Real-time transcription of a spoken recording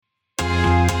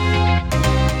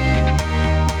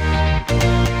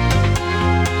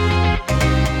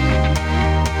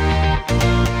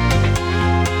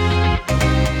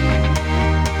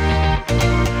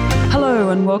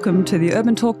and welcome to the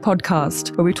UrbanTalk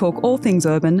Podcast, where we talk all things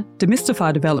urban,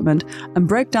 demystify development, and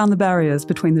break down the barriers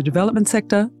between the development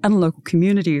sector and local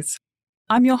communities.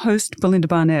 I'm your host, Belinda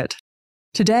Barnett.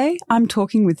 Today, I'm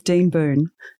talking with Dean Boone,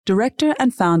 Director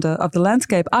and Founder of the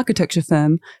landscape architecture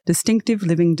firm Distinctive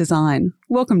Living Design.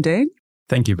 Welcome, Dean.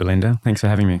 Thank you, Belinda. Thanks for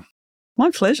having me. My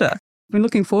pleasure. I've been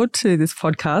looking forward to this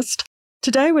podcast.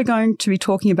 Today, we're going to be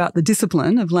talking about the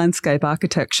discipline of landscape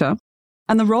architecture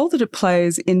and the role that it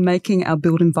plays in making our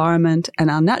built environment and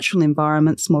our natural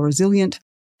environments more resilient,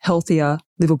 healthier,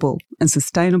 livable and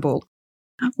sustainable.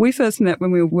 We first met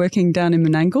when we were working down in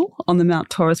Menangle on the Mount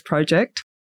Taurus project.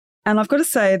 And I've got to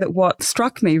say that what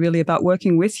struck me really about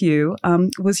working with you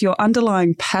was your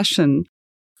underlying passion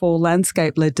for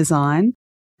landscape-led design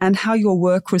and how your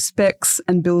work respects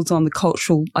and builds on the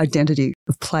cultural identity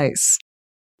of place.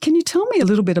 Can you tell me a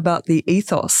little bit about the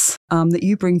ethos that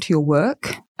you bring to your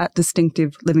work at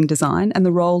Distinctive Living Design and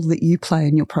the role that you play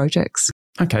in your projects?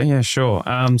 Okay, yeah, sure.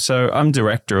 So I'm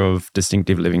director of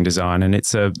Distinctive Living Design, and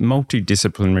it's a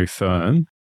multidisciplinary firm,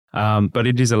 but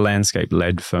it is a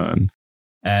landscape-led firm.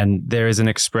 And there is an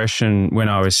expression when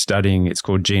I was studying, it's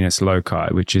called genus loci,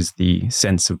 which is the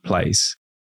sense of place.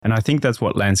 And I think that's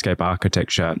what landscape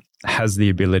architecture has the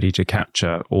ability to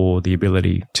capture or the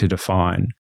ability to define.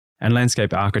 And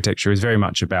landscape architecture is very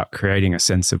much about creating a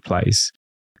sense of place.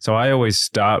 So I always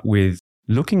start with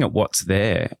looking at what's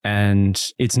there. And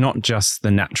it's not just the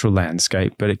natural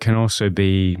landscape, but it can also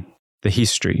be the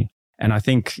history. And I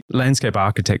think landscape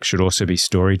architects should also be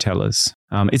storytellers.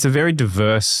 It's a very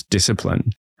diverse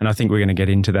discipline. And I think we're going to get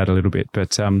into that a little bit.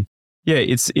 But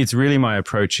it's really my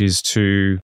approach is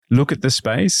to look at the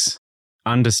space,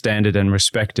 understand it and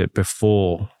respect it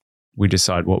before we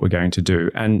decide what we're going to do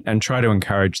and try to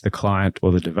encourage the client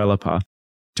or the developer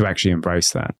to actually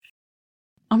embrace that.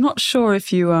 I'm not sure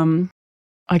if you,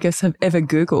 have ever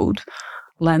Googled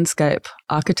landscape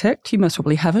architect. You most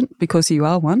probably haven't because you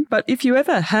are one. But if you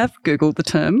ever have Googled the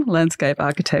term landscape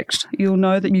architect, you'll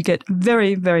know that you get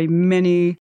very, very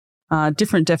many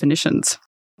different definitions.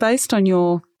 Based on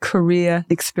your career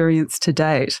experience to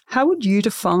date, how would you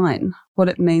define what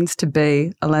it means to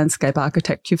be a landscape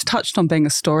architect? You've touched on being a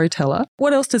storyteller.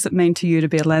 What else does it mean to you to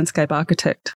be a landscape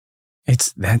architect?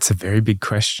 That's a very big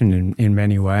question in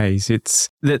many ways. It's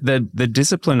the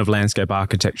discipline of landscape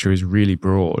architecture is really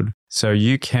broad. So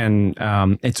you can,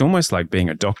 it's almost like being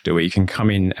a doctor where you can come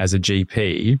in as a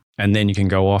GP and then you can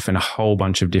go off in a whole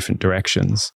bunch of different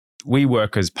directions. We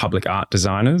work as public art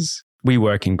designers. We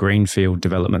work in greenfield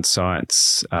development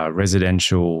sites,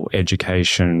 residential,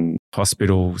 education,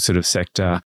 hospital sort of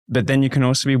sector. But then you can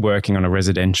also be working on a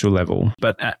residential level.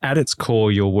 But at its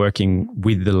core, you're working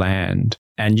with the land.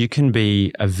 And you can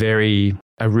be a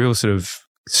real sort of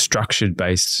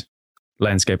structured-based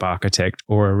landscape architect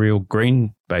or a real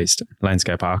green-based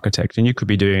landscape architect. And you could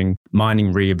be doing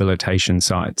mining rehabilitation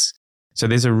sites. So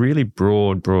there's a really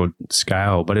broad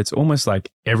scale, but it's almost like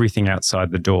everything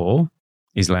outside the door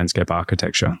is landscape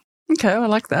architecture. Okay, I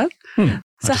like that. So I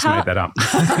just made that up.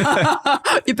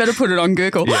 You better put it on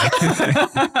Google. Yeah.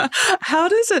 How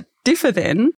does it differ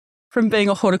then from being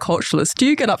a horticulturalist? Do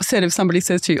you get upset if somebody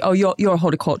says to you, oh, you're a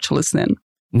horticulturalist then?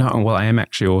 No, well, I am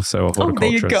actually also a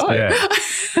horticulturist. Oh, there you go.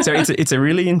 Yeah. So it's a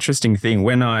really interesting thing.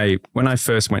 When I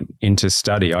first went into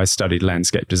study, I studied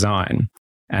landscape design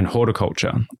and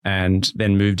horticulture and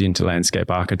then moved into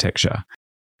landscape architecture.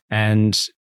 And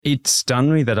it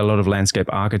stunned me that a lot of landscape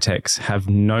architects have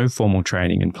no formal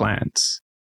training in plants.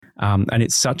 And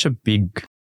it's such a big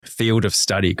field of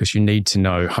study because you need to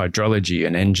know hydrology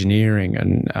and engineering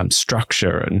and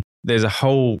structure. And there's a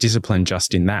whole discipline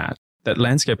just in that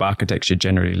landscape architecture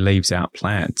generally leaves out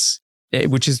plants,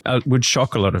 which would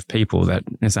shock a lot of people that,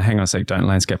 hang on a sec, don't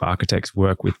landscape architects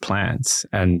work with plants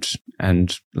and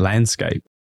landscape?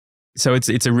 So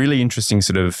it's a really interesting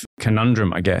sort of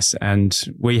conundrum, I guess. And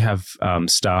we have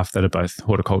staff that are both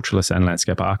horticulturalists and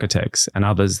landscape architects and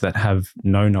others that have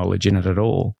no knowledge in it at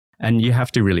all. And you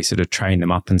have to really sort of train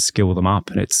them up and skill them up.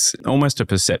 And it's almost a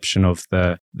perception of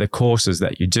the courses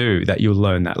that you do that you'll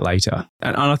learn that later.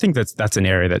 And I think that's an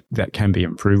area that can be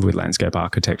improved with landscape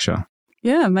architecture.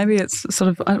 Yeah, maybe it's sort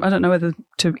of, I don't know whether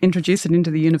to introduce it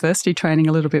into the university training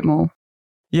a little bit more.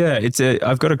 Yeah,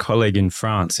 I've got a colleague in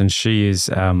France and she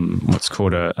is what's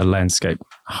called a landscape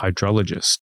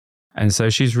hydrologist. And so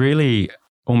she's really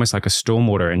almost like a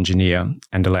stormwater engineer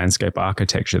and a landscape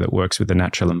architecture that works with the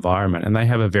natural environment. And they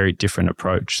have a very different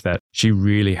approach that she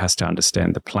really has to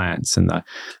understand the plants and the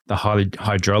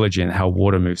hydrology and how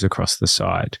water moves across the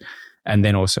site, and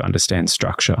then also understand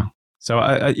structure. So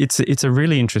it's a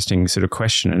really interesting sort of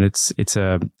question, and it's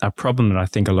a problem that I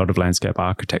think a lot of landscape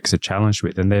architects are challenged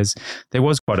with. And there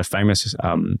was quite a famous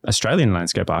Australian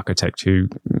landscape architect who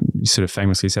sort of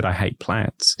famously said, "I hate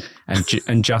plants,"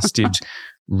 and just did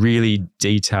really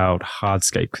detailed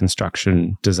hardscape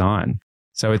construction design.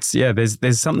 So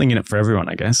there's something in it for everyone,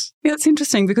 I guess. Yeah, it's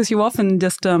interesting because you often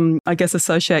just, I guess,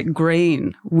 associate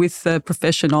green with the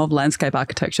profession of landscape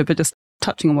architecture, but just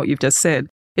touching on what you've just said,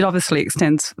 it obviously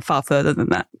extends far further than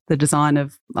that. The design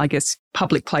of, I guess,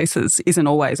 public places isn't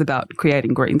always about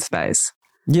creating green space.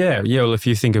 Yeah. Well, if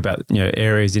you think about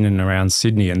areas in and around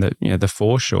Sydney and the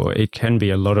foreshore, it can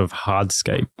be a lot of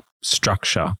hardscape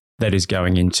structure that is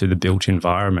going into the built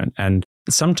environment, and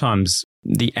sometimes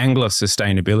the angle of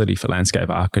sustainability for landscape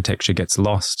architecture gets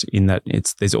lost in that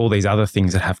there's all these other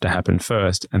things that have to happen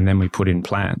first, and then we put in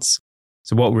plants.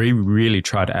 So what we really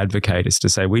try to advocate is to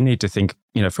say we need to think,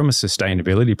 from a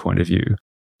sustainability point of view,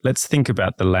 let's think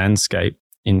about the landscape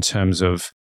in terms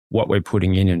of what we're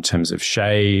putting in terms of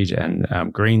shade and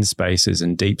green spaces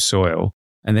and deep soil,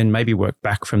 and then maybe work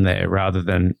back from there rather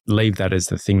than leave that as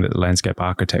the thing that the landscape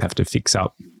architect have to fix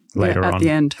up later on. At the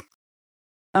end.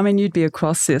 I mean, you'd be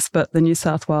across this, but the New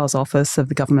South Wales Office of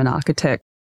the Government Architect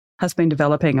has been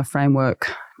developing a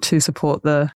framework to support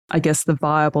the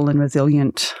viable and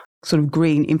resilient sort of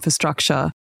green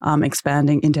infrastructure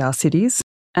expanding into our cities,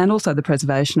 and also the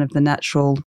preservation of the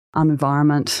natural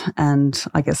environment and,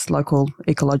 I guess, local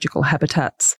ecological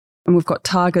habitats. And we've got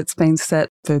targets being set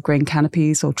for green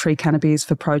canopies or tree canopies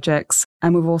for projects.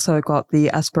 And we've also got the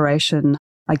aspiration,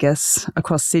 I guess,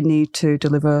 across Sydney to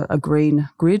deliver a green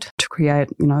grid to create,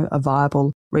 a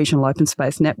viable regional open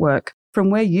space network.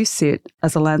 From where you sit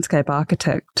as a landscape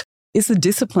architect, is the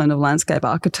discipline of landscape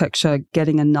architecture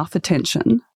getting enough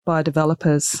attention by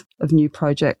developers of new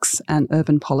projects and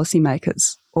urban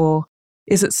policymakers? Or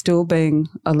is it still being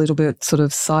a little bit sort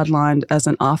of sidelined as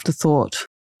an afterthought?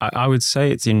 I would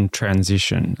say it's in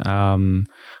transition.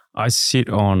 I sit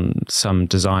on some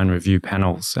design review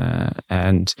panels,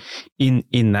 and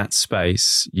in that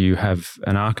space, you have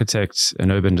an architect,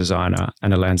 an urban designer,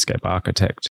 and a landscape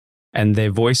architect, and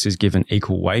their voice is given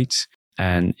equal weight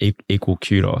and equal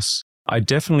kudos. I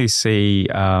definitely see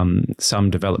some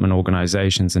development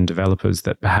organisations and developers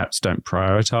that perhaps don't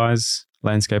prioritise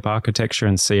landscape architecture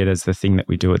and see it as the thing that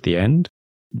we do at the end.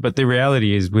 But the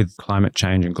reality is, with climate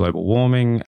change and global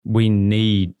warming, we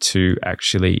need to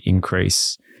actually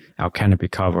increase our canopy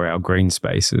cover, our green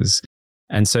spaces.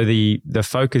 And so the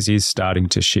focus is starting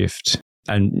to shift.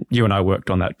 And you and I worked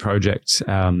on that project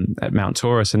at Mount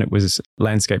Taurus, and it was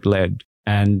landscape-led.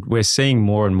 And we're seeing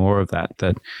more and more of that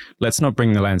let's not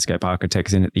bring the landscape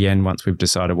architects in at the end once we've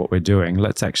decided what we're doing.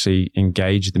 Let's actually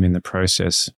engage them in the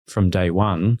process from day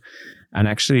one and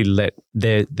actually let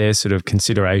their sort of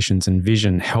considerations and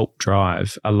vision help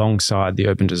drive alongside the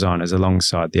urban designers,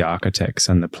 alongside the architects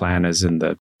and the planners and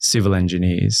the civil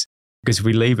engineers. Because if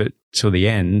we leave it till the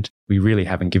end, we really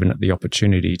haven't given it the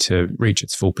opportunity to reach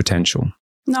its full potential.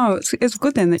 No, it's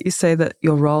good then that you say that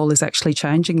your role is actually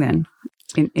changing then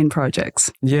in projects.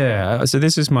 Yeah. So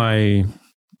this is my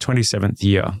 27th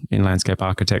year in landscape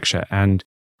architecture. And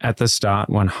at the start,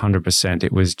 100%,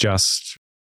 it was just,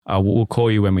 we'll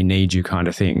call you when we need you kind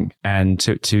of thing. And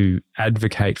to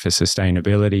advocate for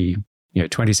sustainability,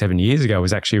 27 years ago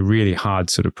was actually a really hard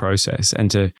sort of process.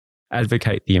 And to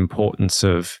advocate the importance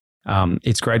of,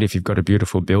 it's great if you've got a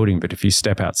beautiful building, but if you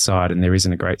step outside and there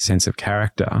isn't a great sense of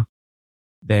character,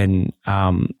 then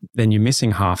you're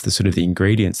missing half the sort of the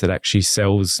ingredients that actually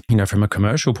sells, from a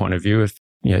commercial point of view,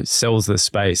 sells the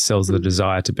space, sells the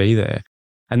desire to be there.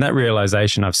 And that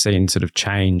realization I've seen sort of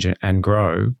change and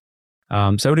grow.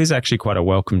 So it is actually quite a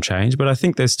welcome change, but I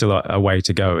think there's still a way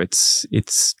to go. It's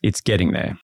getting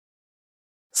there.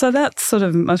 So that sort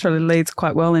of most really leads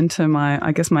quite well into my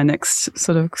next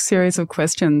sort of series of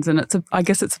questions. And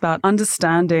it's about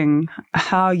understanding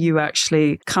how you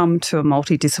actually come to a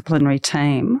multidisciplinary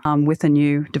team with a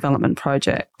new development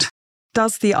project.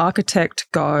 Does the architect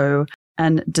go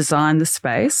and design the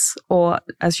space? Or,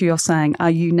 as you're saying,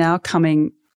 are you now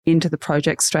coming into the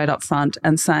project straight up front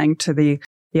and saying to the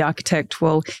architect,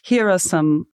 well, here are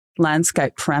some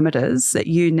landscape parameters that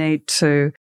you need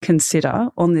to consider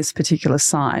on this particular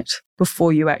site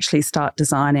before you actually start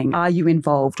designing? Are you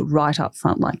involved right up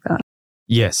front like that?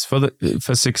 Yes,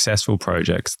 for successful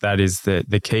projects, that is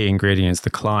the key ingredient is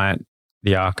the client,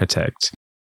 the architect,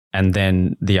 and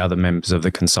then the other members of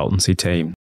the consultancy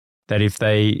team. That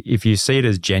if you see it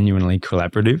as genuinely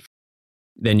collaborative,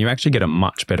 then you actually get a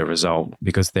much better result,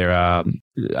 because a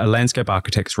landscape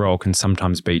architect's role can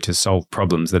sometimes be to solve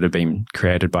problems that have been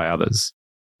created by others.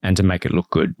 and to make it look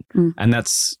good. And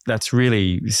that's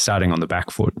really starting on the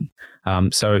back foot.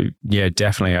 So yeah,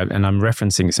 definitely. And I'm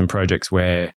referencing some projects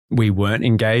where we weren't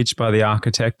engaged by the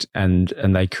architect and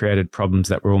they created problems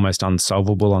that were almost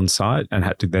unsolvable on site and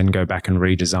had to then go back and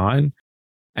redesign.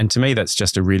 And to me, that's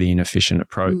just a really inefficient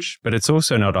approach, but it's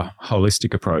also not a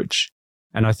holistic approach.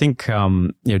 And I think,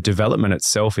 development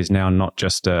itself is now not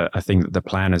just a thing that the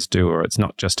planners do, or it's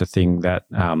not just a thing that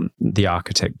the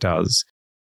architect does.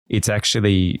 It's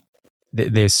actually,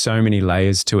 there's so many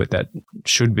layers to it that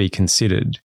should be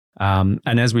considered.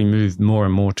 And as we move more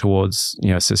and more towards,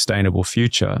 a sustainable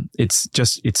future, it's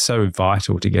so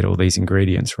vital to get all these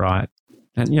ingredients right.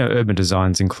 And, urban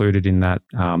design's included in that.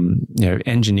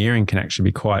 Engineering can actually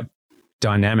be quite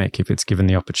dynamic if it's given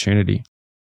the opportunity.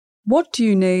 What do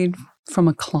you need from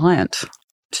a client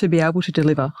to be able to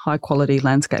deliver high quality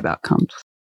landscape outcomes?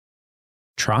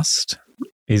 Trust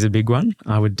is a big one.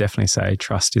 I would definitely say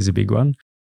trust is a big one.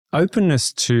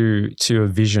 Openness to a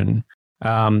vision,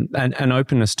 and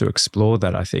openness to explore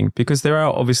that, I think, because there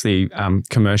are obviously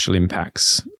commercial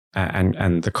impacts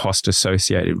and the cost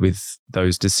associated with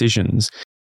those decisions.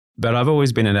 But I've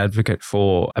always been an advocate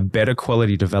for a better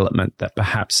quality development that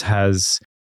perhaps has,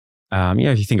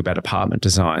 if you think about apartment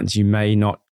designs, you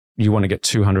want to get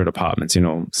 200 apartments,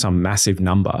 some massive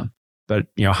number, but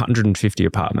 150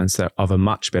 apartments that of a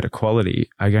much better quality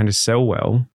are going to sell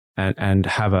well and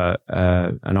have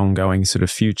an ongoing sort of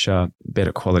future,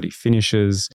 better quality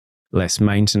finishes, less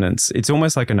maintenance. It's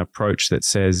almost like an approach that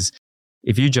says,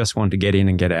 if you just want to get in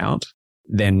and get out,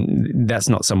 then that's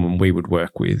not someone we would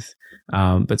work with.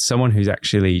 But someone who's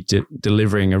actually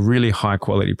delivering a really high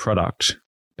quality product,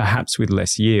 perhaps with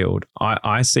less yield,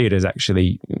 I see it as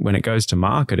actually, when it goes to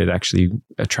market, it actually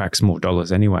attracts more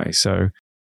dollars anyway. So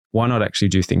why not actually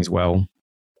do things well?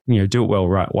 Do it well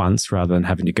right once rather than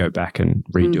having to go back and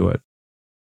redo it.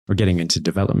 We're getting into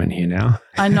development here now.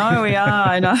 I know we are.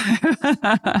 I know.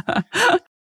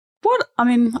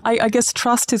 I guess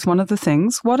trust is one of the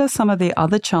things. What are some of the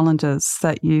other challenges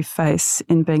that you face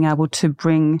in being able to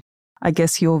bring, I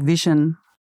guess, your vision,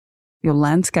 your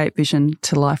landscape vision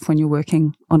to life when you're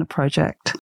working on a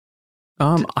project?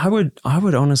 I would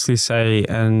honestly say,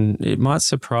 and it might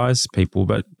surprise people,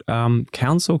 but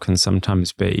council can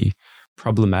sometimes be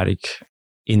problematic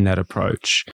in that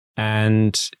approach.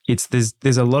 And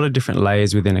there's a lot of different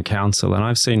layers within a council. And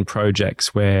I've seen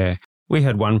projects where we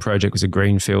had one project was a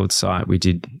greenfield site. We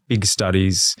did big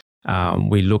studies.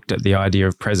 We looked at the idea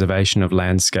of preservation of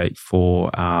landscape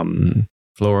for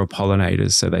floral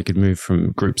pollinators so they could move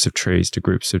from groups of trees to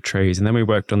groups of trees. And then we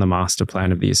worked on the master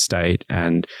plan of the estate,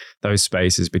 and those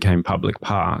spaces became public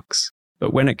parks.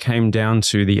 But when it came down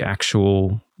to the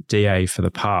actual DA for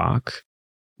the park,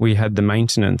 we had the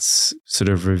maintenance sort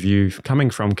of review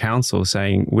coming from council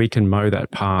saying we can mow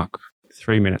that park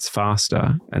 3 minutes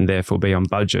faster and therefore be on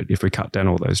budget if we cut down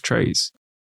all those trees.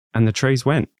 And the trees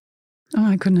went. Oh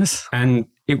my goodness. And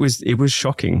it was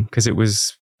shocking because it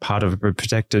was part of a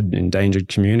protected, endangered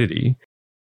community.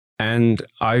 And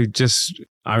I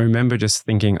remember just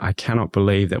thinking, I cannot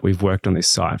believe that we've worked on this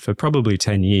site for probably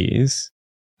 10 years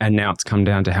and now it's come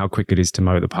down to how quick it is to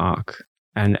mow the park.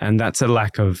 And that's a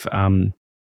lack of,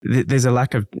 there's a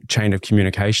lack of chain of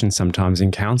communication sometimes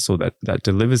in council that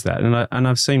delivers that. And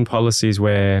I've seen policies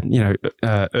where,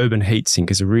 urban heat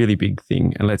sink is a really big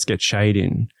thing and let's get shade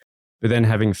in. But then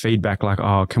having feedback like,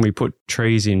 oh, can we put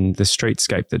trees in the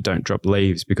streetscape that don't drop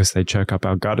leaves because they choke up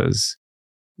our gutters?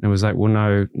 And it was like, well,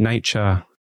 no, nature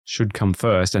should come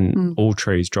first and all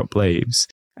trees drop leaves.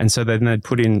 And so then they'd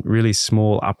put in really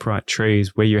small upright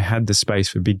trees where you had the space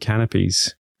for big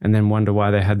canopies and then wonder why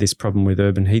they had this problem with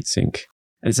urban heat sink.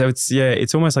 And so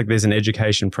it's almost like there's an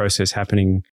education process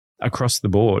happening across the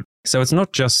board. So it's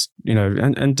not just,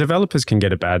 and developers can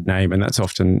get a bad name, and that's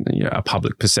often a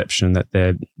public perception that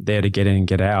they're there to get in and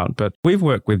get out. But we've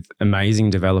worked with amazing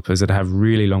developers that have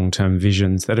really long-term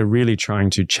visions that are really trying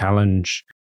to challenge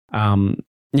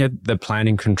the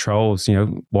planning controls.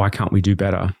 Why can't we do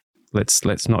better?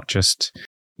 Let's not just,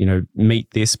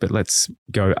 meet this, but let's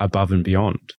go above and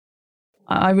beyond.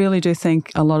 I really do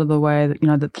think a lot of the way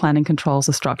that, that planning controls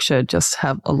are structured just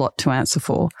have a lot to answer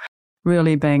for.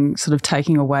 Really being sort of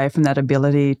taking away from that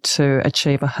ability to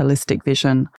achieve a holistic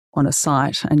vision on a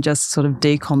site and just sort of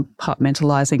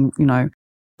decompartmentalizing,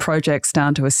 projects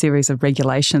down to a series of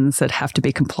regulations that have to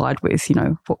be complied with.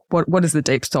 What is the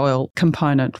deep soil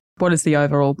component? What is the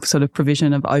overall sort of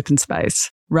provision of open space?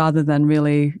 Rather than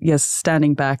really,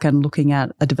 standing back and looking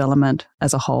at a development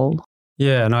as a whole.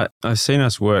 Yeah, and I've seen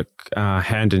us work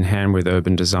hand in hand with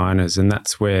urban designers, and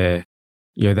that's where,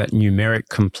 that numeric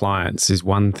compliance is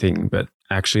one thing, but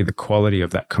actually the quality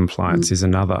of that compliance is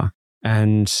another.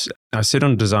 And I sit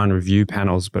on design review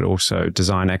panels, but also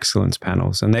design excellence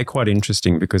panels. And they're quite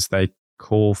interesting because they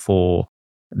call for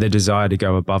the desire to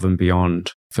go above and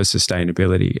beyond for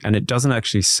sustainability. And it doesn't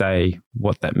actually say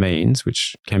what that means,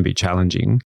 which can be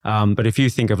challenging. But if you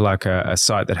think of like a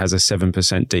site that has a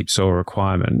 7% deep soil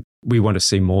requirement, we want to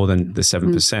see more than the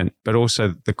 7%, but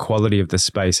also the quality of the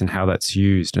space and how that's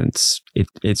used. And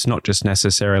it's not just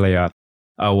necessarily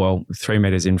 3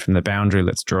 meters in from the boundary,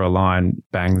 let's draw a line,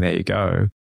 bang, there you go.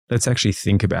 Let's actually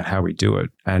think about how we do it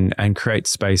and create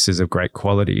spaces of great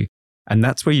quality. And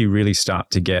that's where you really start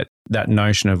to get that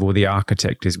notion of, well, the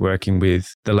architect is working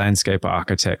with the landscape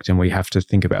architect and we have to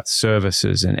think about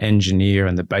services and engineer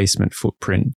and the basement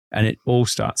footprint. And it all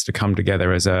starts to come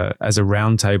together as a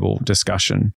roundtable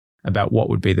discussion about what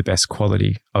would be the best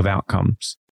quality of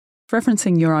outcomes.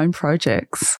 Referencing your own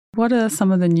projects, what are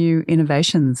some of the new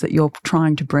innovations that you're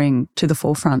trying to bring to the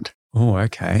forefront? Oh,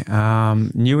 okay.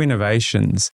 New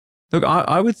innovations. Look,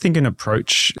 I would think an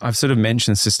approach, I've sort of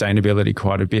mentioned sustainability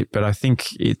quite a bit, but I think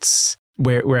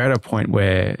we're at a point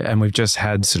where, and we've just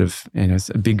had sort of,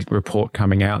 a big report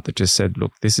coming out that just said,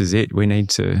 look, this is it.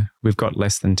 We've got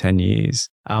less than 10 years.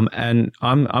 And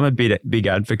I'm a big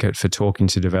advocate for talking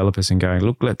to developers and going,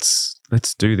 look, let's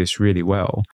do this really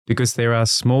well, because there are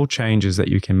small changes that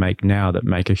you can make now that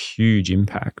make a huge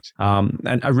impact.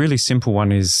 And a really simple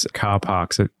one is car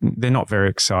parks. They're not very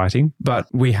exciting, but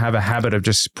we have a habit of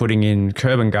just putting in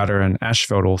curb and gutter and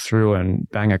asphalt all through and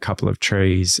bang a couple of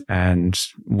trees, and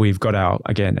we've got our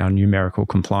numerical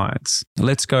compliance.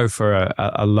 Let's go for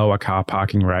a lower car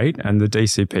parking rate, and the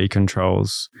DCP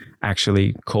controls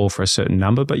actually call for a certain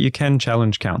number, but you can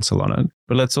challenge council on it.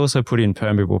 But let's also put in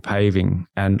permeable paving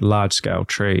and large-scale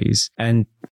trees, and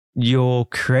you're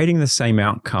creating the same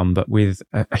outcome, but with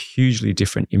a hugely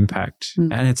different impact.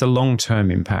 And it's a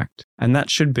long-term impact. And that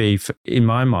should be, in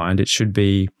my mind, it should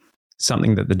be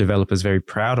something that the developer is very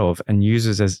proud of and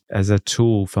uses as a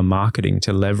tool for marketing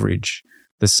to leverage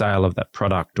the sale of that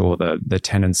product or the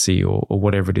tenancy or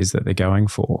whatever it is that they're going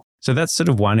for. So that's sort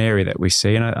of one area that we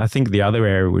see. And I think the other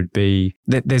area would be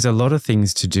that there's a lot of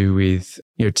things to do with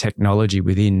technology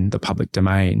within the public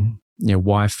domain.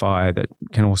 Wi-Fi that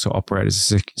can also operate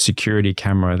as a security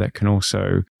camera, that can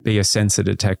also be a sensor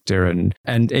detector.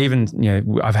 And even,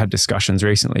 I've had discussions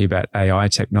recently about AI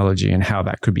technology and how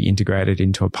that could be integrated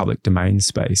into a public domain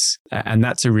space. And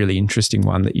that's a really interesting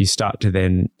one, that you start to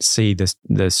then see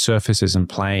the surfaces and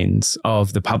planes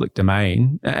of the public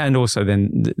domain, and also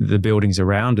then the buildings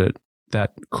around it,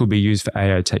 that could be used for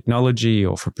AI technology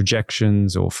or for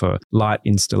projections or for light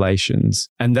installations.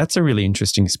 And that's a really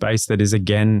interesting space that is,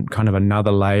 again, kind of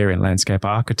another layer in landscape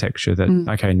architecture that,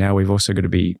 okay, now we've also got to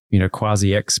be,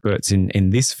 quasi-experts in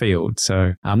this field.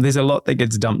 So there's a lot that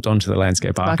gets dumped onto the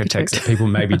landscape architects that people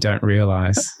maybe don't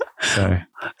realise. So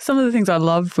some of the things I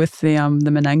loved with the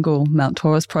Menangle Mount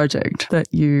Taurus project that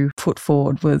you put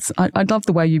forward was, I love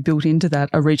the way you built into that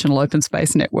a regional open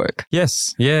space network.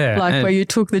 Yes, yeah. Where you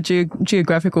took the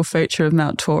geographical feature of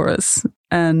Mount Taurus,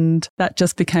 and that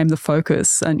just became the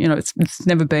focus. And, it's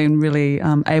never been really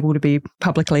able to be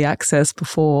publicly accessed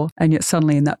before. And yet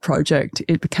suddenly in that project,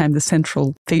 it became the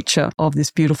central feature of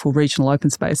this beautiful regional open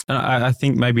space. And I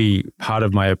think maybe part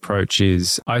of my approach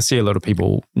is, I see a lot of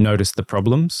people notice the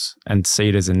problems and see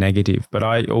it as a negative, but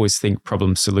I always think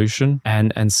problem solution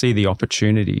and see the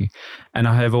opportunity. And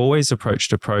I have always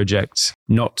approached a project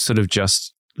not sort of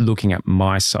just looking at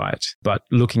my site, but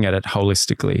looking at it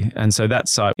holistically. And so that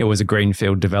site, it was a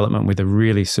greenfield development with a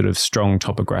really sort of strong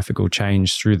topographical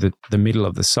change through the middle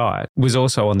of the site. It was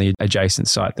also on the adjacent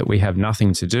site that we have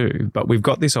nothing to do, but we've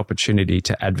got this opportunity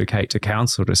to advocate to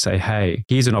council to say, hey,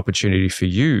 here's an opportunity for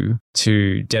you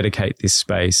to dedicate this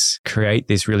space, create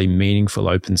this really meaningful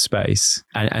open space,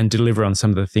 and deliver on some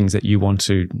of the things that you want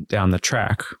to down the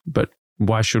track. But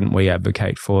why shouldn't we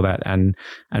advocate for that and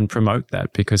promote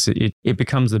that? Because it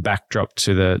becomes the backdrop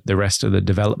to the rest of the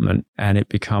development, and it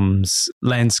becomes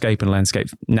landscape and landscape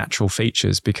natural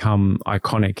features become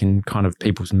iconic in kind of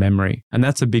people's memory. And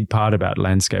that's a big part about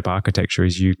landscape architecture,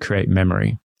 is you create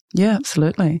memory. Yeah,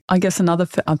 absolutely. I guess another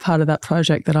part of that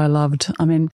project that I loved,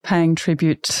 paying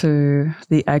tribute to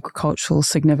the agricultural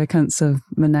significance of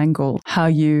Menangle, how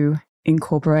you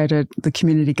incorporated the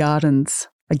community gardens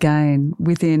again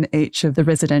within each of the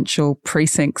residential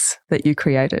precincts that you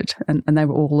created, and they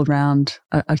were all around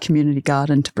a community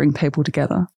garden to bring people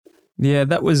together. Yeah,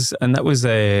 that was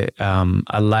a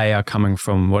layer coming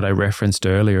from what I referenced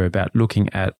earlier about looking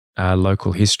at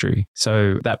local history.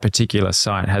 So that particular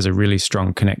site has a really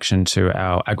strong connection to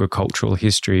our agricultural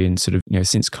history and sort of,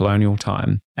 since colonial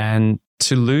time. And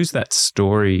to lose that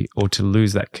story or to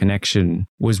lose that connection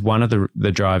was one of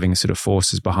the driving sort of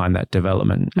forces behind that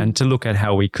development. And to look at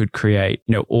how we could create,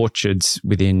 orchards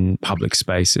within public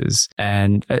spaces.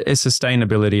 And a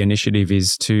sustainability initiative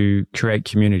is to create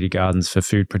community gardens for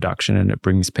food production, and it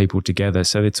brings people together.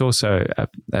 So it's also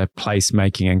a place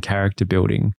making and character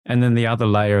building. And then the other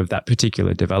layer of that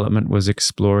particular development was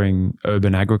exploring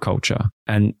urban agriculture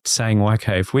and saying, well,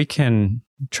 okay, if we can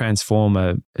transform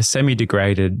a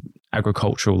semi-degraded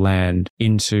agricultural land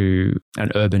into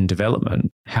an urban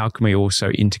development, how can we also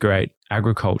integrate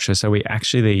agriculture? So we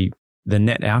actually, the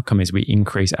net outcome is we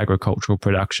increase agricultural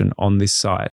production on this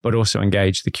site, but also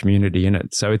engage the community in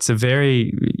it. So it's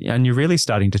and you're really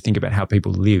starting to think about how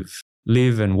people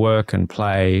live and work and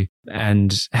play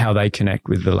and how they connect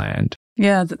with the land.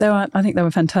 Yeah, I think they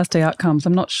were fantastic outcomes.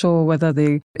 I'm not sure whether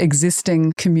the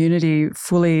existing community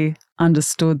fully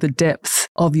understood the depth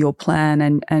of your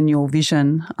plan and your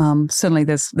vision. Certainly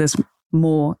there's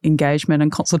more engagement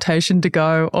and consultation to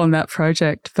go on that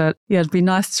project. But yeah, it'd be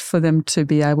nice for them to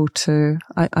be able to,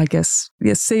 I guess,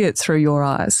 see it through your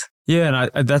eyes. Yeah,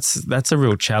 and that's a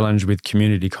real challenge with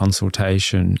community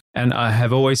consultation. And I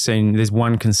have always seen, there's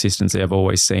one consistency I've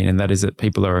always seen, and that is that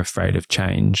people are afraid of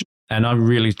change. And I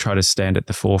really try to stand at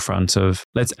the forefront of,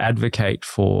 let's advocate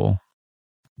for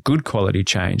good quality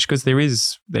change, because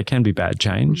there can be bad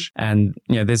change. And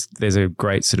there's a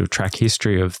great sort of track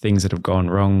history of things that have gone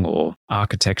wrong or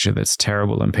architecture that's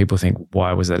terrible, and people think,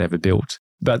 why was that ever built?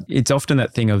 But it's often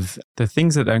that thing of the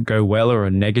things that don't go well or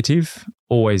are negative,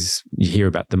 always you hear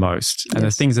about the most. And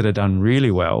the things that are done really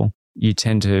well, you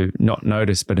tend to not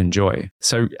notice but enjoy.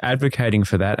 So advocating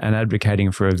for that and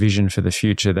advocating for a vision for the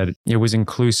future that it was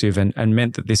inclusive and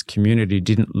meant that this community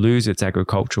didn't lose its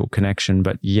agricultural connection,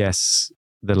 but yes,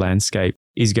 the landscape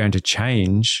is going to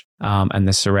change and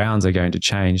the surrounds are going to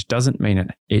change, doesn't mean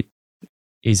it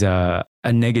is a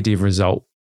negative result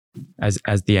as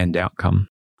the end outcome.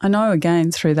 I know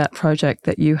again through that project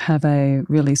that you have a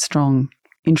really strong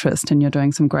interest and you're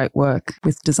doing some great work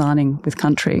with designing with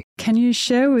country. Can you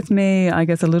share with me, I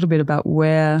guess, a little bit about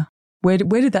where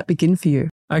did that begin for you?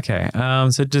 Okay,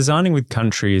 so designing with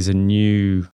country is a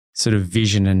new sort of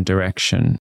vision and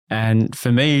direction. And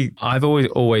for me, I've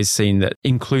always seen that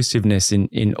inclusiveness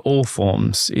in all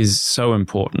forms is so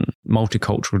important.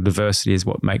 Multicultural diversity is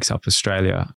what makes up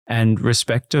Australia. And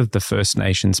respect of the First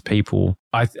Nations people,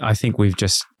 I think we've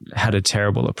just had a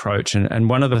terrible approach. And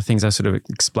one of the things I sort of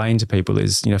explain to people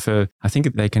is, I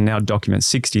think they can now document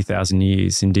 60,000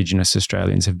 years Indigenous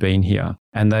Australians have been here.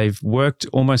 And they've worked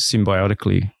almost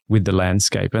symbiotically with the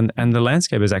landscape. And the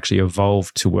landscape has actually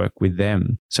evolved to work with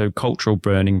them. So cultural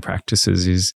burning practices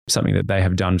is something that they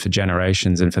have done for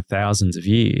generations and for thousands of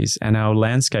years. And our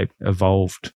landscape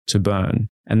evolved to burn.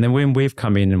 And then when we've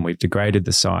come in and we've degraded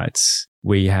the sites,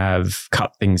 we have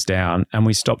cut things down and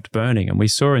we stopped burning. And we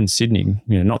saw in Sydney,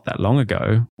 not that long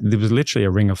ago, there was literally a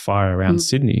ring of fire around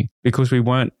Sydney because we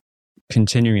weren't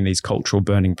continuing these cultural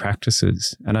burning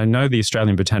practices. And I know the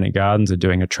Australian Botanic Gardens are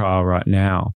doing a trial right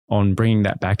now on bringing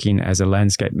that back in as a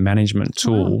landscape management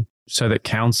tool so that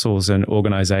councils and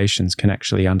organisations can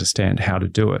actually understand how to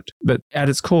do it. But at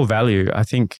its core value, I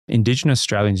think Indigenous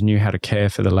Australians knew how to care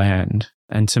for the land.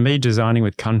 And to me, designing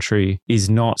with country is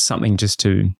not something just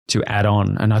to add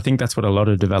on. And I think that's what a lot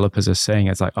of developers are saying.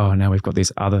 It's like, oh, now we've got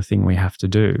this other thing we have to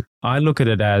do. I look at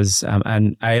it as,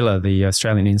 and AILA, the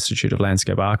Australian Institute of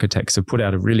Landscape Architects, have put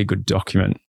out a really good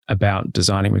document about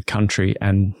designing with country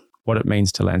and what it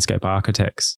means to landscape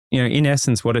architects. In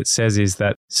essence, what it says is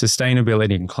that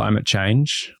sustainability and climate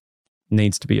change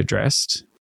needs to be addressed.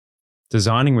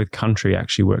 Designing with country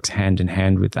actually works hand in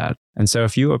hand with that. And so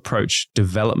if you approach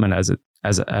development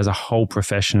as a whole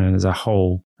profession and as a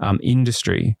whole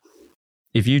industry,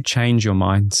 if you change your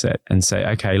mindset and say,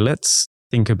 okay, let's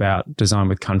think about design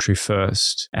with country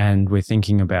first, and we're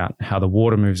thinking about how the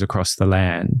water moves across the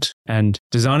land. And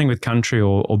designing with country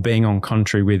or being on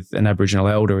country with an Aboriginal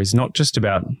elder is not just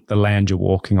about the land you're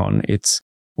walking on. It's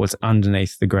what's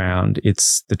underneath the ground.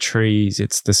 It's the trees,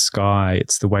 it's the sky,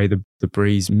 it's the way the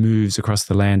breeze moves across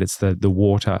the land, it's the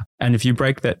water. And if you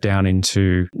break that down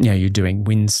into, you're doing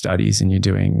wind studies and you're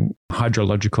doing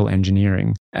hydrological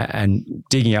engineering and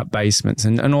digging up basements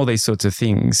and all these sorts of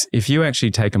things, if you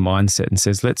actually take a mindset and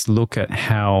says, let's look at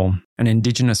how an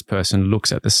Indigenous person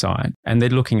looks at the site, and they're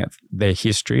looking at their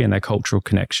history and their cultural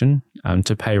connection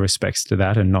to pay respects to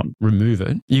that and not remove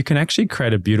it, you can actually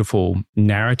create a beautiful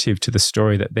narrative to the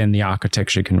story that then the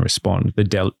architecture can respond,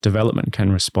 the development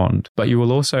can respond, but you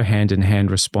will also hand in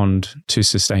hand respond to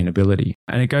sustainability.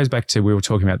 And it goes back to, we were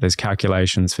talking about those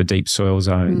calculations for deep soil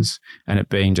zones and it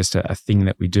being just a thing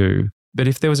that we do. But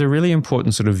if there was a really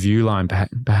important sort of view line,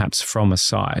 perhaps from a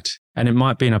site, and it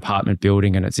might be an apartment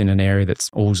building and it's in an area that's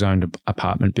all zoned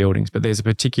apartment buildings, but there's a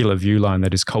particular view line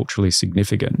that is culturally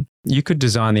significant, you could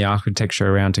design the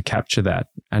architecture around to capture that.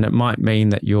 And it might mean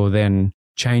that you're then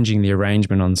changing the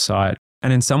arrangement on site.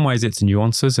 And in some ways it's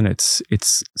nuances and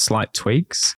it's slight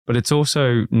tweaks, but it's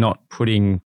also not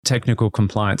putting technical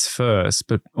compliance first,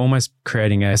 but almost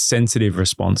creating a sensitive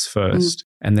response first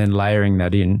and then layering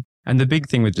that in. And the big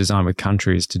thing with Design with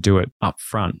Country is to do it up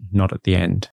front, not at the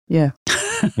end. Yeah.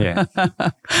 Yeah.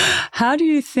 How do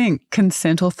you think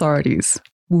consent authorities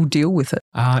will deal with it?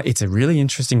 It's a really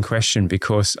interesting question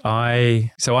because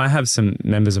I have some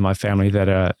members of my family that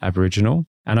are Aboriginal,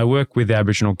 and I work with the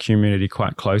Aboriginal community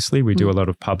quite closely. We do a lot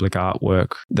of public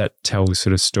artwork that tells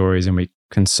sort of stories, and we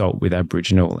consult with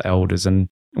Aboriginal elders. And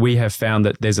we have found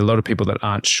that there's a lot of people that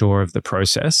aren't sure of the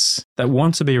process, that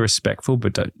want to be respectful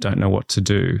but don't know what to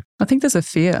do. I think there's a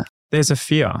fear. There's a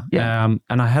fear. Yeah.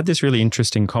 And I had this really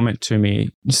interesting comment to me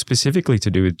specifically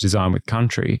to do with Design with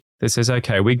Country that says,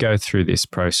 okay, we go through this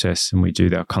process and we do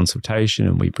our consultation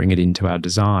and we bring it into our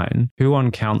design. Who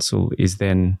on council is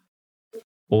then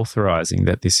authorising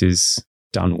that this is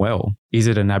done well? Is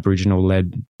it an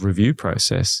Aboriginal-led review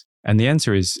process? And the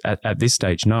answer is at this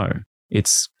stage, no.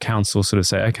 It's council sort of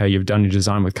say, okay, you've done your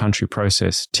Design with Country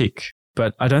process, tick.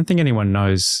 But I don't think anyone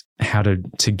knows how to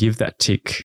give that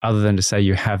tick other than to say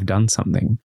you have done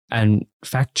something. And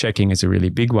fact checking is a really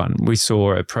big one. We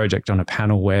saw a project on a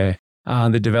panel where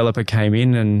the developer came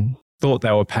in and thought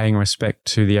they were paying respect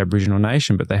to the Aboriginal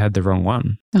nation, but they had the wrong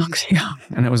one. Oh, yeah.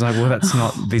 And it was like, well, that's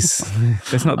not this.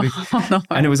 That's not this. Oh, no.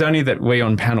 And it was only that we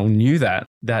on panel knew that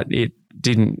it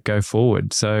didn't go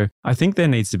forward. So I think there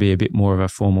needs to be a bit more of a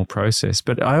formal process.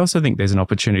 But I also think there's an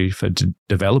opportunity for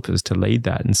developers to lead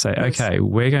that and say, yes, okay,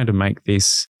 we're going to make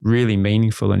this really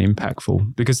meaningful and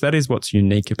impactful, because that is what's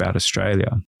unique about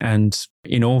Australia. And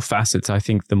in all facets, I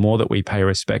think the more that we pay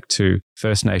respect to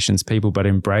First Nations people, but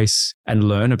embrace and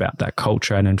learn about that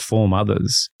culture and inform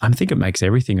others, I think it makes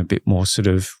everything a bit more sort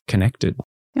of connected.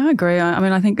 Yeah, I agree. I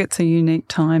mean, I think it's a unique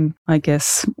time, I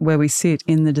guess, where we sit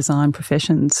in the design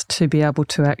professions to be able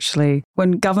to actually,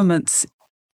 when governments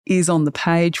is on the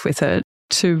page with it,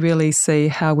 to really see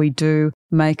how we do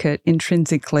make it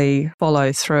intrinsically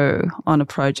follow through on a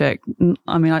project.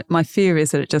 I mean, my fear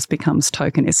is that it just becomes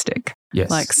tokenistic. Yes.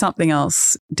 Like something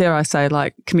else, dare I say,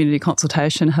 like community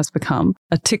consultation has become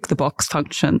a tick the box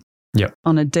function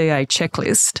on a DA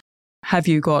checklist. Have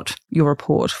you got your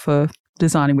report for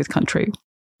Designing with Country?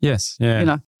 Yes.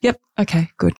 Yeah. Yep. Okay,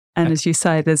 good. And as you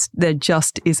say, there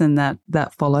just isn't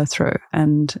that follow through.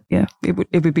 And yeah,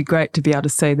 it would be great to be able to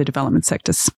see the development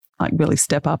sectors like really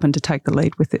step up and to take the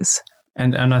lead with this.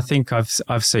 And I think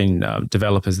I've seen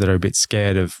developers that are a bit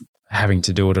scared of having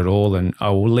to do it at all, and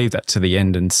I will leave that to the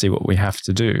end and see what we have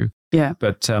to do. Yeah.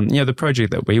 But the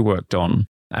project that we worked on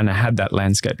and I had that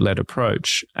landscape-led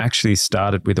approach actually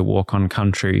started with a walk on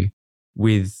country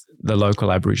with the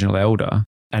local Aboriginal elder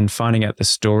and finding out the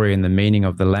story and the meaning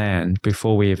of the land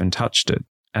before we even touched it.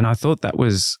 And I thought that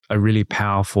was a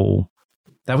powerful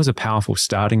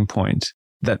starting point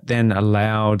that then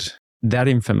allowed that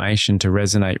information to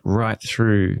resonate right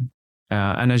through.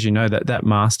 And as you know, that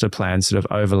master plan sort of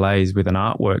overlays with an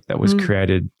artwork that was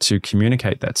created to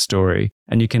communicate that story.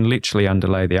 And you can literally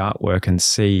underlay the artwork and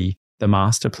see the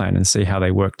master plan and see how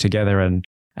they work together and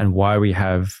why we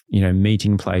have,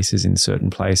 meeting places in certain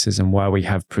places and why we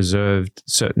have preserved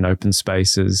certain open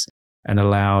spaces and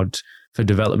allowed for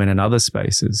development in other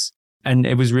spaces. And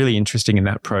it was really interesting in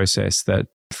that process that,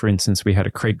 for instance, we had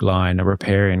a creek line, a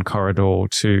riparian corridor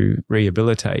to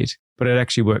rehabilitate, but it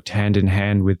actually worked hand in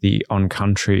hand with the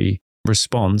on-country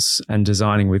response and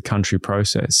designing with country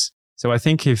process. So I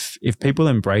think if people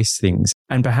embrace things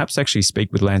and perhaps actually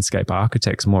speak with landscape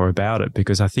architects more about it,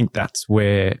 because I think that's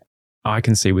where I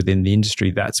can see within the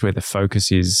industry, that's where the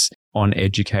focus is on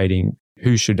educating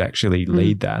who should actually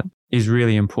lead that is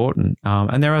really important.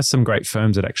 And there are some great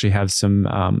firms that actually have some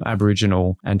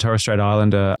Aboriginal and Torres Strait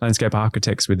Islander landscape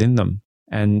architects within them.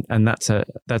 And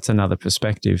that's another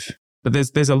perspective. But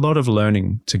there's a lot of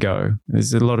learning to go.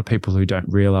 There's a lot of people who don't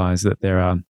realise that there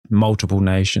are multiple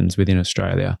nations within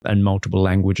Australia and multiple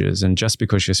languages. And just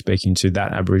because you're speaking to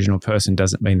that Aboriginal person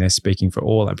doesn't mean they're speaking for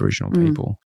all Aboriginal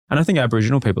people. And I think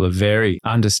Aboriginal people are very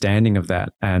understanding of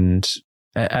that. And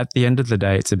at the end of the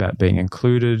day, it's about being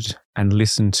included and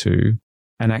listened to,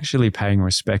 and actually paying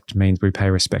respect means we pay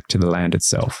respect to the land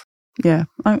itself. Yeah,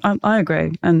 I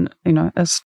agree. And,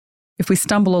 as if we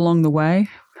stumble along the way,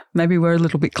 maybe we're a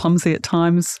little bit clumsy at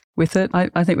times with it.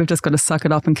 I think we've just got to suck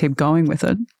it up and keep going with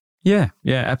it. Yeah,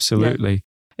 absolutely.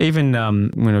 even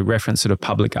when I reference sort of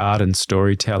public art and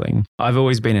storytelling, I've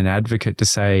always been an advocate to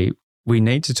say we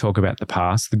need to talk about the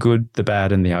past, the good, the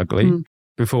bad and the ugly,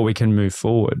 before we can move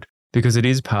forward, because it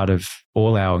is part of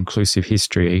all our inclusive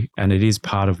history and it is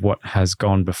part of what has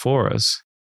gone before us.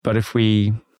 But if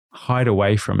we hide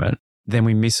away from it, then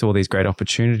we miss all these great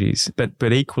opportunities.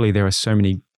 But equally, there are so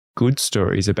many good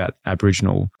stories about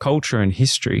Aboriginal culture and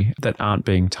history that aren't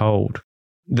being told.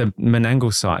 The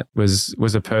Menangle site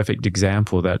was a perfect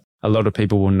example that a lot of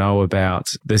people will know about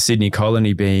the Sydney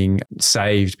colony being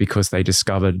saved because they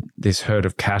discovered this herd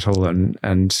of cattle,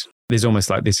 and there's almost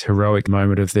like this heroic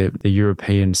moment of the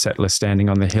European settler standing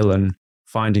on the hill and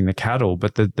finding the cattle.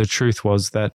 But the truth was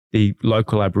that the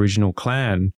local Aboriginal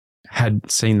clan had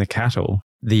seen the cattle.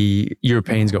 The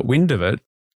Europeans got wind of it,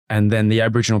 and then the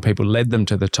Aboriginal people led them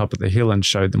to the top of the hill and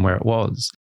showed them where it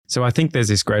was. So I think there's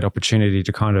this great opportunity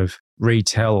to kind of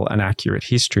retell an accurate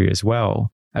history as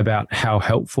well about how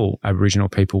helpful Aboriginal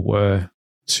people were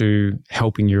to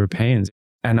helping Europeans.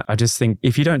 And I just think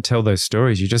if you don't tell those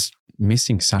stories, you're just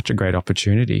missing such a great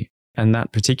opportunity. And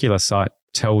that particular site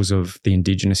tells of the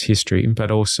Indigenous history,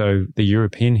 but also the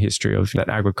European history of that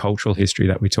agricultural history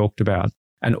that we talked about.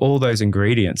 And all those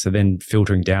ingredients are then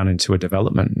filtering down into a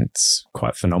development. It's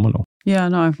quite phenomenal. Yeah,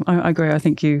 no, I agree. I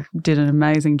think you did an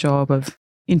amazing job of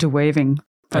interweaving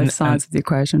both sides of the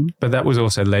equation. But that was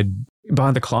also led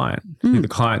by the client. The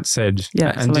client said,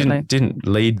 and didn't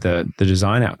lead the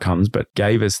design outcomes, but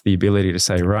gave us the ability to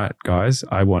say, right, guys,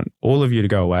 I want all of you to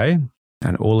go away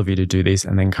and all of you to do this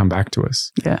and then come back to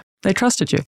us. Yeah, they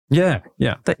trusted you. Yeah.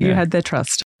 That you had their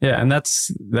trust. Yeah, and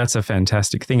that's a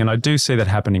fantastic thing. And I do see that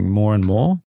happening more and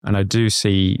more. And I do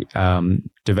see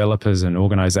developers and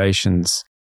organizations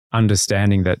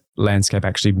understanding that landscape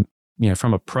actually,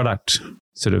 from a product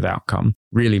sort of outcome,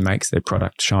 really makes their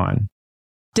product shine.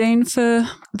 Dean, for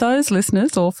those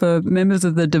listeners or for members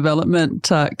of the development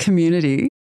community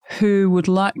who would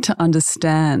like to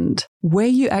understand where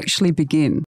you actually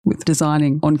begin with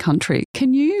designing on country,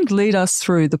 can you lead us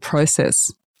through the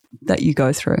process that you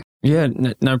go through? Yeah,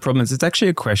 no problems. It's actually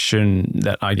a question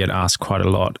that I get asked quite a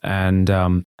lot, and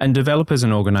developers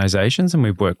and organisations, and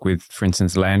we've worked with, for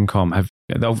instance, Landcom,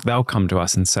 they'll come to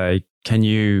us and say, "Can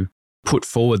you put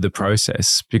forward the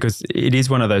process?" Because it is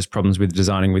one of those problems with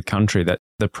designing with country that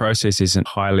the process isn't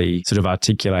highly sort of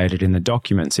articulated in the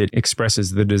documents. It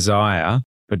expresses the desire,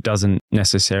 but doesn't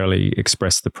necessarily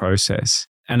express the process.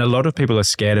 And a lot of people are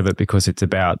scared of it because it's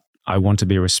about, I want to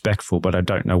be respectful, but I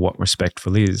don't know what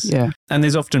respectful is. Yeah. And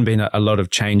there's often been a lot of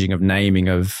changing of naming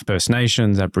of First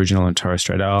Nations, Aboriginal and Torres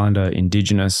Strait Islander,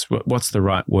 Indigenous. What's the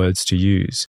right words to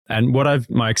use? And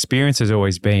my experience has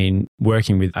always been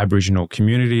working with Aboriginal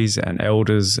communities and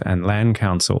elders and land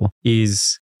council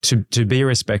is to be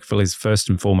respectful is first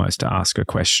and foremost to ask a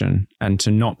question and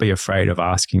to not be afraid of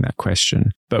asking that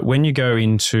question. But when you go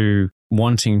into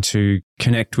wanting to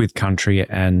connect with country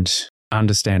and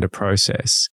understand a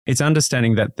process, it's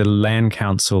understanding that the land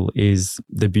council is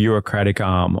the bureaucratic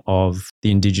arm of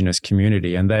the Indigenous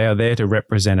community, and they are there to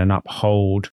represent and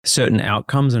uphold certain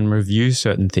outcomes and review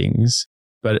certain things.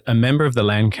 But a member of the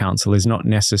land council is not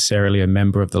necessarily a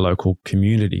member of the local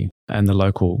community and the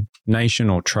local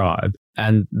nation or tribe.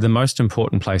 And the most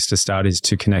important place to start is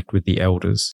to connect with the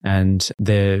elders, and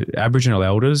they're Aboriginal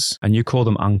elders, and you call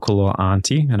them uncle or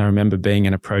auntie. And I remember being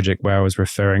in a project where I was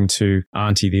referring to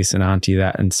auntie this and auntie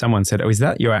that, and someone said, "Oh, is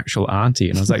that your actual auntie?"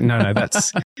 And I was like, no,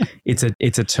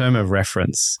 it's a term of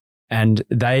reference. And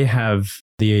they have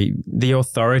the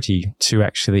authority to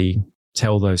actually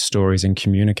tell those stories and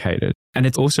communicate it. And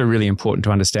it's also really important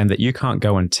to understand that you can't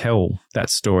go and tell that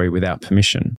story without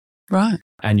permission. Right.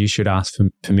 And you should ask for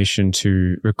permission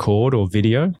to record or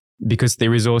video, because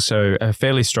there is also a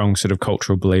fairly strong sort of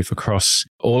cultural belief across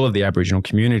all of the Aboriginal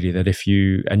community that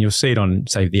and you'll see it on,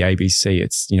 say, the ABC,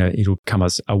 it'll come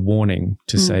as a warning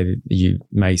to say that you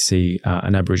may see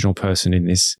an Aboriginal person in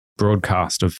this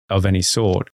broadcast of any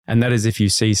sort. And that is if you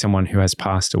see someone who has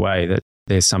passed away, that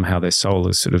there's somehow their soul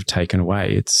is sort of taken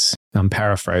away. I'm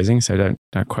paraphrasing, so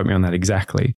don't quote me on that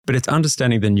exactly. But it's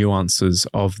understanding the nuances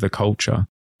of the culture.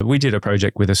 We did a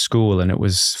project with a school, and it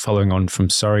was following on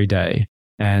from Sorry Day.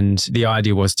 And the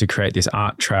idea was to create this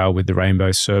art trail with the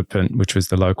rainbow serpent, which was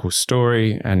the local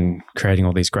story, and creating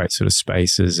all these great sort of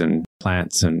spaces and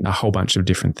plants and a whole bunch of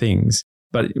different things.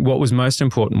 But what was most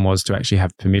important was to actually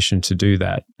have permission to do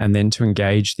that, and then to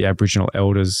engage the Aboriginal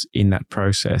elders in that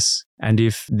process. And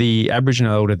if the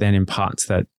Aboriginal elder then imparts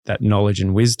that knowledge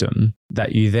and wisdom,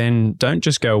 that you then don't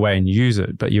just go away and use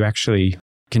it, but you actually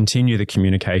continue the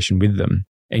communication with them,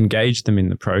 engage them in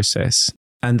the process,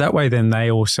 And that way, then they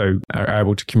also are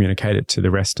able to communicate it to the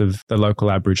rest of the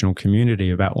local Aboriginal community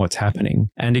about what's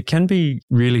happening. And it can be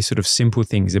really sort of simple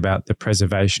things about the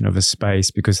preservation of a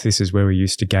space, because this is where we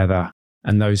used to gather.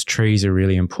 And those trees are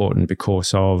really important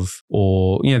because of,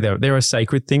 or, there are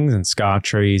sacred things and scar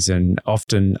trees, and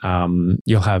often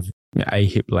you'll have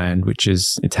AHIP land,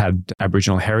 it's had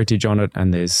Aboriginal heritage on it,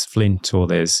 and there's flint or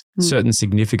there's certain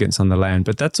significance on the land.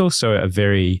 But that's also a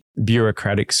very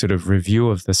bureaucratic sort of review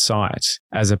of the site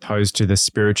as opposed to the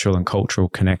spiritual and cultural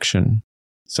connection.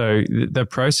 So the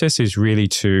process is really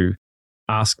to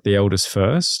ask the elders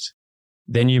first.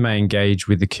 Then you may engage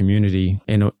with the community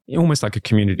in almost like a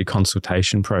community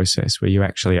consultation process where you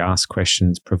actually ask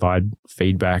questions, provide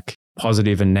feedback,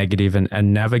 positive and negative,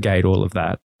 and navigate all of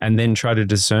that. And then try to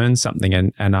discern something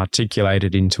and articulate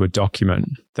it into a document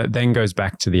that then goes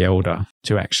back to the elder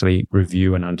to actually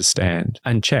review and understand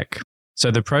and check.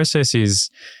 So the process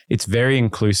it's very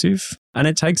inclusive, and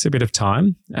it takes a bit of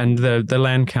time. And the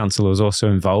land council is also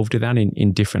involved in that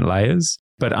in different layers.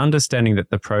 But understanding that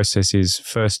the process is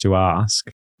first to ask,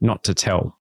 not to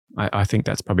tell. I think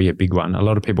that's probably a big one. A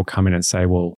lot of people come in and say,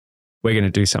 well, we're going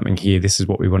to do something here. This is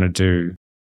what we want to do.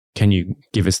 Can you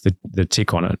give us the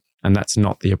tick on it? And that's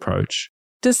not the approach.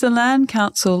 Does the Land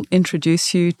Council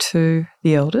introduce you to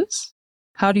the elders?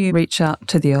 How do you reach out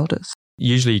to the elders?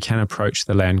 Usually you can approach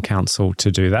the Land Council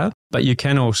to do that, but you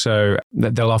can also,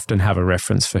 they'll often have a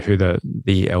reference for who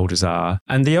the elders are.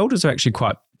 And the elders are actually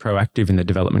quite proactive in the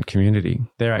development community.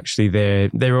 They're actually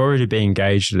there. They're already being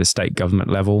engaged at a state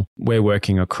government level. We're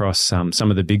working across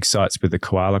some of the big sites with the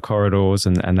koala corridors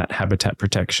and that habitat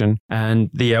protection.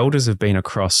 And the elders have been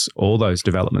across all those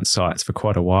development sites for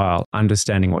quite a while,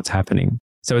 understanding what's happening.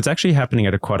 So it's actually happening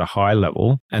at quite a high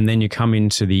level. And then you come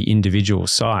into the individual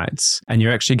sites and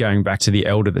you're actually going back to the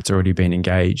elder that's already been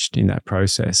engaged in that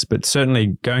process. But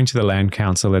certainly going to the Land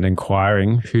Council and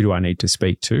inquiring, who do I need to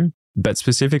speak to? But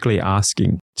specifically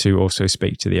asking to also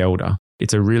speak to the elder.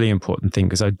 It's a really important thing,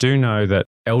 because I do know that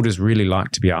elders really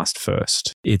like to be asked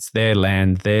first. It's their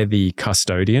land, they're the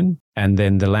custodian, and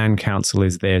then the Land Council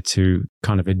is there to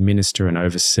kind of administer and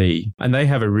oversee. And they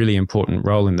have a really important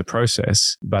role in the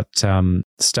process, but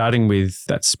starting with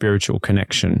that spiritual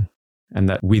connection and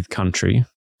that with country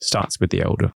starts with the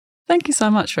elder. Thank you so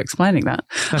much for explaining that.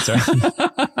 That's all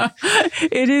right.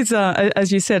 It is,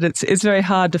 as you said, it's very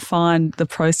hard to find the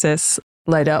process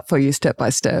laid out for you step by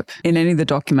step in any of the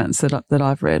documents that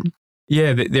I've read.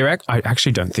 Yeah, I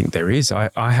actually don't think there is. I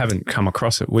haven't come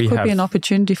across it. Could be an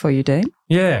opportunity for you, Dean.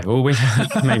 Yeah, well,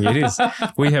 maybe it is.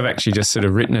 We have actually just sort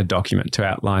of written a document to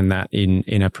outline that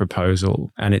in a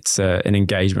proposal, and it's an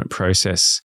engagement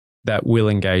process that will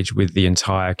engage with the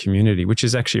entire community, which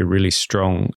is actually a really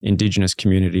strong Indigenous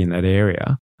community in that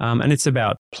area. And it's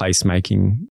about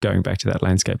placemaking, going back to that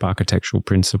landscape architectural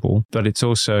principle, but it's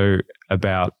also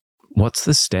about what's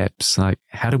the steps? Like,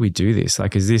 how do we do this?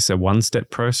 Like, is this a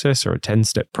 1-step process or a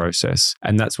 10-step process?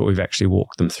 And that's what we've actually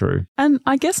walked them through. And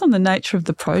I guess on the nature of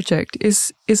the project,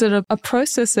 is it a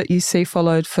process that you see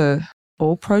followed for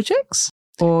all projects?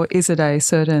 Or is it a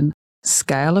certain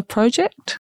scale of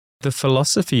project? The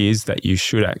philosophy is that you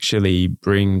should actually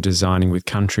bring designing with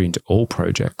country into all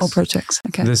projects. All projects,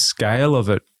 okay. The scale of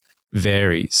it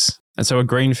varies. And so a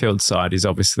greenfield site is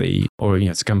obviously, or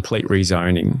it's a complete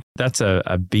rezoning. That's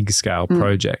a big scale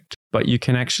project, but you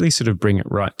can actually sort of bring it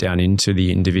right down into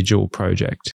the individual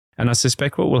project. And I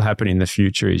suspect what will happen in the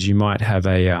future is you might have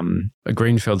a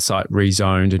greenfield site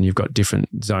rezoned, and you've got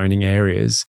different zoning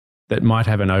areas that might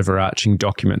have an overarching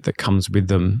document that comes with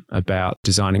them about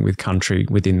designing with country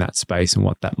within that space and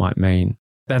what that might mean.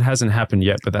 That hasn't happened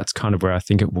yet, but that's kind of where I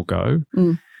think it will go.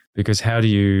 Because how do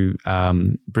you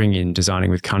bring in designing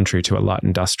with country to a light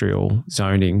industrial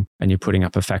zoning and you're putting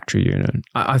up a factory unit?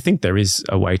 I think there is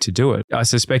a way to do it. I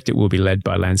suspect it will be led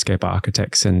by landscape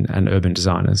architects and urban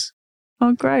designers.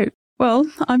 Oh, great. Well,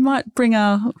 I might bring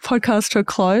our podcast to a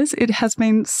close. It has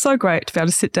been so great to be able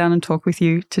to sit down and talk with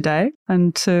you today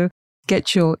and to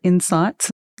get your insights.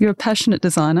 You're a passionate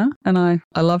designer, and I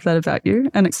love that about you,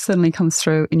 and it certainly comes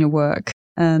through in your work.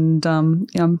 And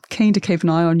I'm keen to keep an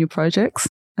eye on your projects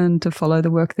and to follow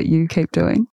the work that you keep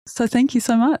doing. So thank you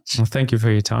so much. Well, thank you for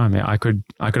your time. Yeah, I could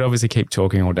obviously keep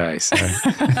talking all day. So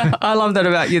I love that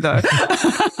about you, though.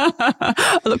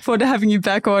 I look forward to having you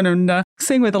back on and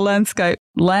seeing where the landscape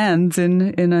lands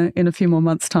in a few more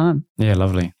months' time. Yeah,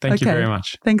 lovely. Thank you very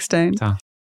much. Thanks, Dean. Ta.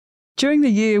 During the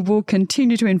year, we'll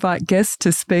continue to invite guests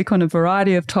to speak on a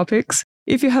variety of topics.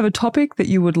 If you have a topic that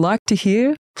you would like to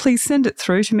hear, please send it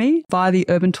through to me via the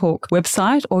UrbanTalk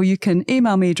website, or you can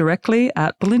email me directly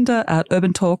at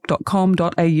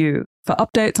belinda@urbantalk.com.au. For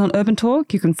updates on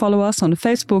UrbanTalk, you can follow us on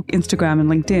Facebook, Instagram and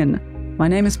LinkedIn. My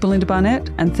name is Belinda Barnett,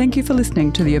 and thank you for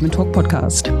listening to the UrbanTalk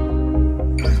Podcast.